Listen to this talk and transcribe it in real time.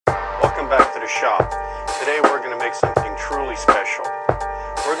shop. Today we're going to make something truly special.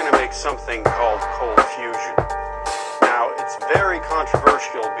 We're going to make something called cold fusion. Now, it's very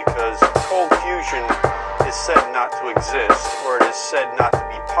controversial because cold fusion is said not to exist, or it is said not to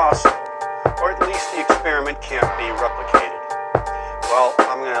be possible, or at least the experiment can't be replicated. Well,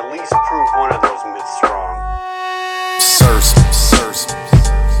 I'm going to at least prove one of those myths wrong. Surce.